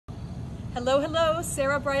Hello, hello,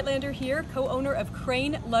 Sarah Breitlander here, co-owner of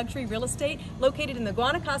𝘋𝘳𝘦𝘢𝘮 Luxury Real Estate located in the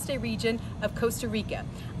𝘋𝘳𝘧𝘃 region of Costa Rica.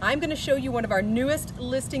 I'm going to show you one of our newest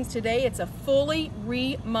listings today. It's a fully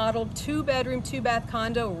remodeled 2-bedroom, 2-bath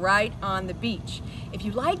condo right on the beach. If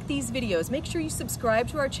you like these videos, make sure you subscribe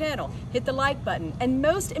to our channel, hit the like button, and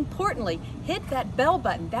most importantly, hit that bell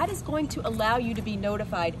button. That is going to allow you to be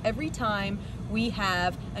notified every time we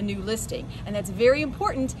have a new listing. And that's very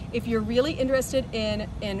important if you're really interested in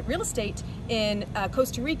real estate in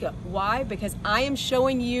Costa Rica. Why? Because I am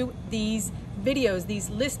showing you these videos, these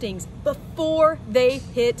listings, before they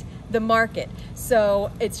hit the market.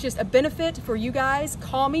 So it's just a benefit for you guys.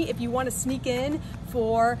 Call me if you want to sneak in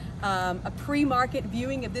for a pre-market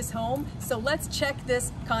viewing of this home. So let's check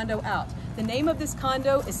this condo out. The name of this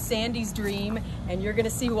condo is Sandy's Dream, and you're gonna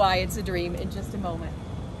see why it's a dream in just a moment.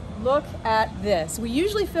 Look at this. We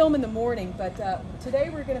usually film in the morning, but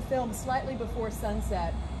today we're gonna film slightly before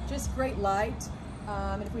sunset. Just great light.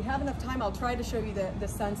 And if we have enough time, I'll try to show you the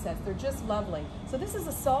sunsets. They're just lovely. So this is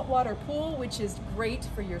a saltwater pool, which is great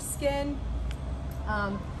for your skin.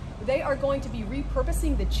 They are going to be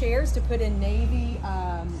repurposing the chairs to put in navy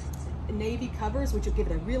covers, which will give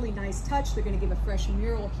it a really nice touch. They're going to give a fresh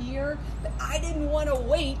mural here, but I didn't want to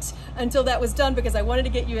wait until that was done because I wanted to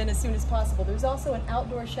get you in as soon as possible. There's also an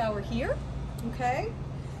outdoor shower here, okay?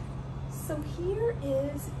 So here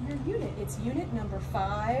is your unit. It's unit number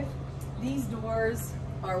 5. These doors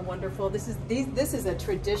are wonderful. This is a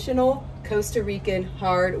traditional Costa Rican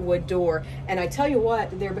hardwood door, and I tell you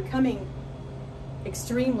what, they're becoming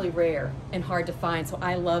extremely rare and hard to find, so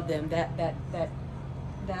I love them.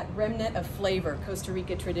 That remnant of flavor, Costa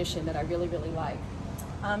Rica tradition that I really, really like.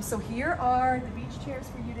 So here are the beach chairs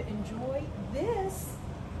for you to enjoy. This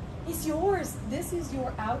is yours. This is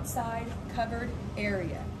your outside covered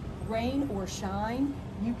area. Rain or shine,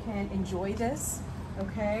 you can enjoy this,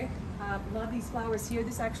 okay? Love these flowers here.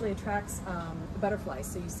 This actually attracts butterflies,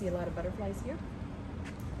 so you see a lot of butterflies here.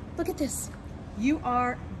 Look at this. You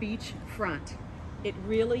are beachfront. It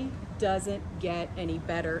really doesn't get any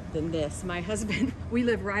better than this. My husband, we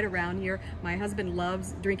live right around here. My husband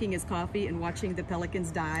loves drinking his coffee and watching the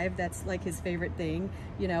pelicans dive. That's like his favorite thing.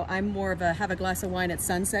 You know, I'm more of a have a glass of wine at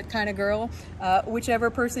sunset kind of girl. Whichever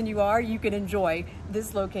person you are, you can enjoy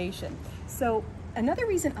this location. So another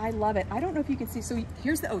reason I love it, I don't know if you can see, so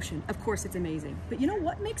here's the ocean. Of course, it's amazing. But you know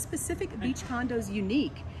what makes Pacific Beach condos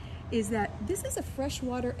unique is that this is a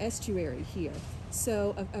freshwater estuary here.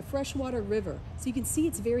 So a freshwater river. So you can see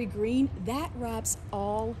it's very green. That wraps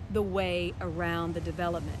all the way around the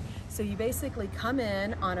development. So you basically come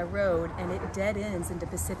in on a road and it dead ends into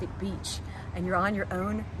Pacific Beach, and you're on your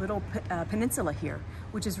own little peninsula here,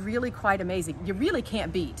 which is really quite amazing. You really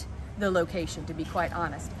can't beat the location, to be quite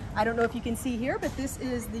honest. I don't know if you can see here, but this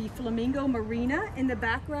is the Flamingo Marina in the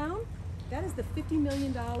background. That is the $50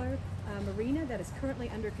 million marina that is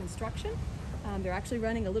currently under construction. They're actually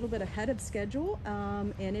running a little bit ahead of schedule,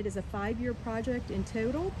 and it is a 5-year project in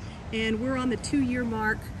total, and we're on the 2-year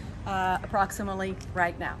mark approximately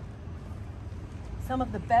right now. Some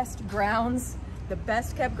of the best grounds, the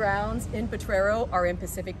best kept grounds in Potrero are in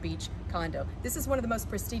Pacific Beach Condo. This is one of the most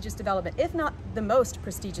prestigious development, if not the most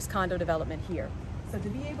prestigious condo development here. So to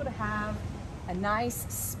be able to have a nice,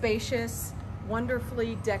 spacious,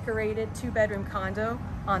 wonderfully decorated 2-bedroom condo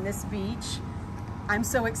on this beach, I'm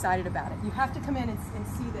so excited about it. You have to come in and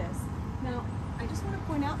see this. Now, I just want to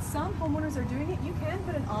point out, some homeowners are doing it. You can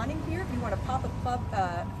put an awning here if you want to pop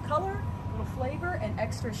a color, a little flavor, and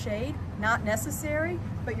extra shade. Not necessary,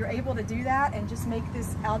 but you're able to do that and just make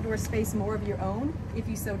this outdoor space more of your own if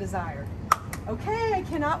you so desire. Okay, I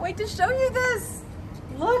cannot wait to show you this.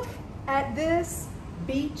 Look at this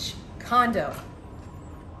beach condo.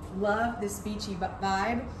 Love this beachy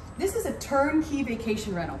vibe. This is a turnkey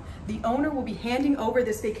vacation rental. The owner will be handing over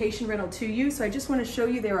this vacation rental to you. So I just want to show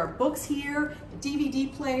you there are books here, a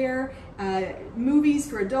DVD player, movies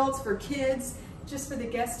for adults, for kids, just for the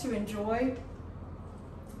guests to enjoy.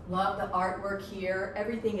 Love the artwork here.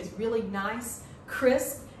 Everything is really nice,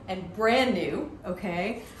 crisp, and brand new,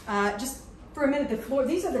 okay? Just for a minute, the floor,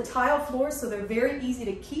 these are the tile floors, so they're very easy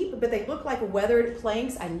to keep, but they look like weathered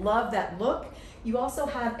planks. I love that look. You also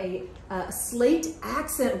have a slate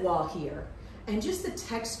accent wall here, and just the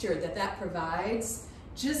texture that provides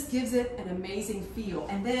just gives it an amazing feel.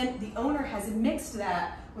 And then the owner has mixed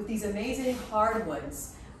that with these amazing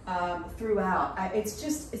hardwoods throughout. It's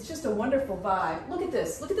just a wonderful vibe. Look at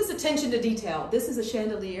this attention to detail. This is a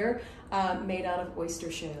chandelier made out of oyster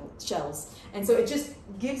shells. And so it just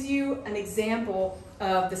gives you an example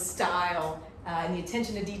of the style and the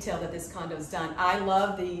attention to detail that this condo's done. I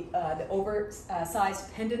love the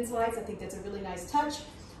oversized pendants lights. I think that's a really nice touch.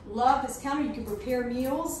 Love this counter. You can prepare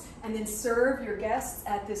meals and then serve your guests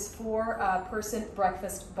at this 4-person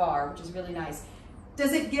breakfast bar, which is really nice.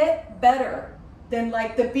 Does it get better than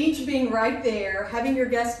like the beach being right there, having your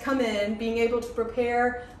guests come in, being able to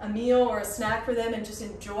prepare a meal or a snack for them and just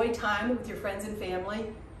enjoy time with your friends and family?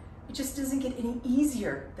 It just doesn't get any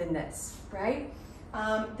easier than this, right?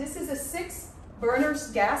 This is a 6-burner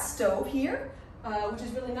gas stove here, which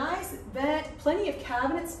is really nice. Vent, plenty of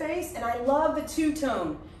cabinet space, and I love the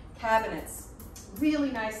two-tone cabinets.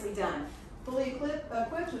 Really nicely done. Fully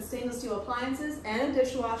equipped with stainless steel appliances and a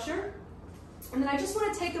dishwasher. And then I just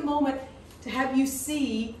want to take a moment to have you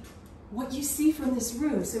see what you see from this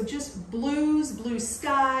room. So just blues, blue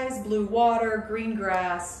skies, blue water, green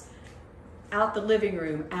grass, out the living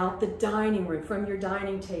room, out the dining room, from your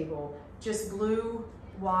dining table, just blue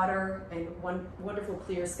water and wonderful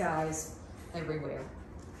clear skies everywhere.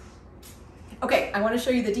 Okay, I want to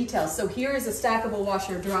show you the details. So here is a stackable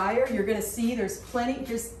washer dryer. You're going to see there's plenty,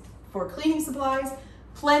 here's for cleaning supplies,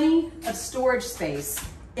 plenty of storage space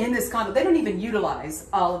in this condo. They don't even utilize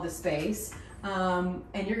all of the space, and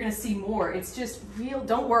you're going to see more. It's just real,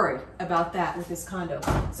 don't worry about that with this condo.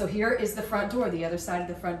 So here is the front door, the other side of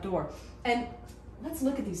the front door. And let's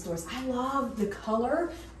look at these doors. I love the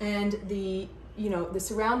color, and the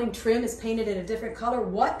surrounding trim is painted in a different color.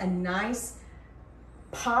 What a nice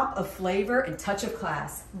pop of flavor and touch of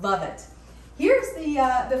class. Love it. Here's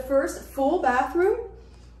the first full bathroom.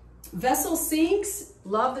 Vessel sinks.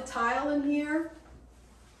 Love the tile in here.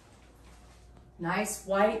 Nice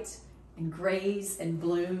white and grays and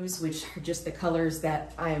blues, which are just the colors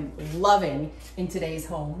that I am loving in today's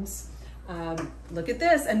homes. Look at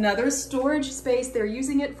this, another storage space. They're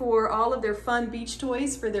using it for all of their fun beach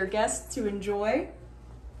toys for their guests to enjoy.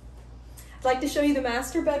 I'd like to show you the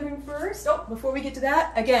master bedroom first. Oh, before we get to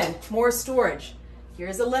that, again, more storage.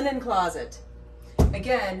 Here's a linen closet.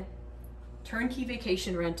 Again, turnkey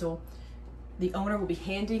vacation rental. The owner will be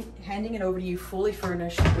handing it over to you fully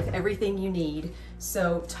furnished with everything you need.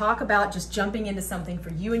 So talk about just jumping into something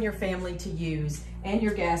for you and your family to use and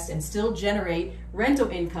your guests and still generate rental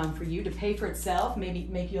income for you to pay for itself, maybe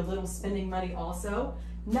make you a little spending money also.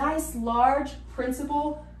 Nice, large,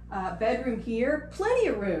 principal bedroom here. Plenty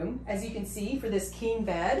of room, as you can see, for this king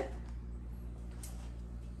bed.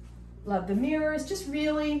 Love the mirrors, just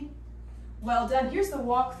really well done. Here's the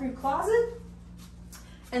walk-through closet.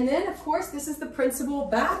 And then, of course, this is the principal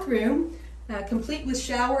bathroom, complete with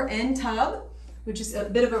shower and tub, which is a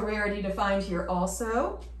bit of a rarity to find here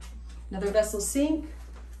also. Another vessel sink.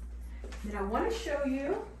 Then I want to show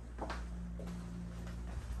you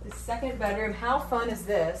the second bedroom. How fun is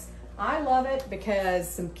this? I love it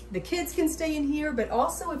because the kids can stay in here, but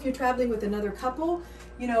also if you're traveling with another couple,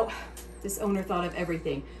 you know, this owner thought of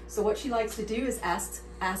everything. So what she likes to do is ask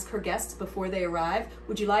her guests before they arrive,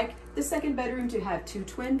 would you like the second bedroom to have 2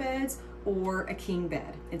 twin beds or a king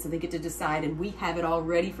bed? And so they get to decide, and we have it all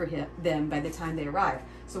ready for them by the time they arrive.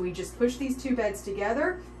 So we just push these 2 beds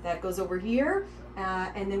together, that goes over here,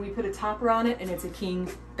 and then we put a topper on it, and it's a king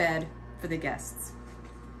bed for the guests.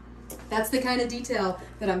 That's the kind of detail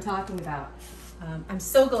that I'm talking about. I'm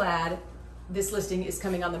so glad this listing is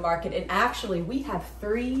coming on the market, and actually we have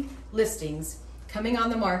 3 listings coming on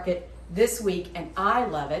the market this week, and I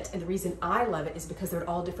love it. And the reason I love it is because they're at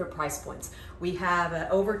all different price points. We have an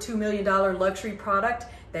over $2 million luxury product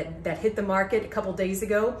that hit the market a couple days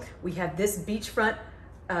ago. We have this beachfront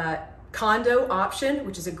condo option,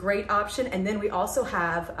 which is a great option. And then we also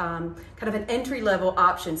have kind of an entry-level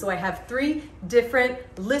option. So I have 3 different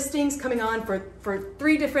listings coming on for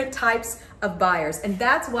 3 different types of buyers. And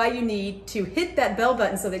that's why you need to hit that bell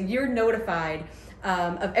button so that you're notified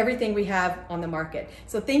of everything we have on the market.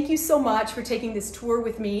 So thank you so much for taking this tour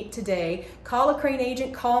with me today. Call a Crane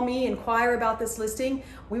agent, call me, inquire about this listing.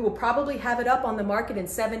 We will probably have it up on the market in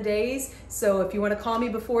 7 days. So if you want to call me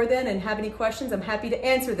before then and have any questions, I'm happy to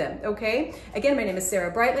answer them, okay? Again, my name is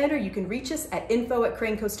Sarah Breitlander. You can reach us at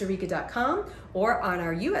info@cranecostarica.com or on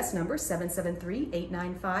our US number,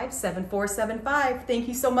 773-895-7475. Thank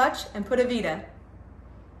you so much, and Pura Vida.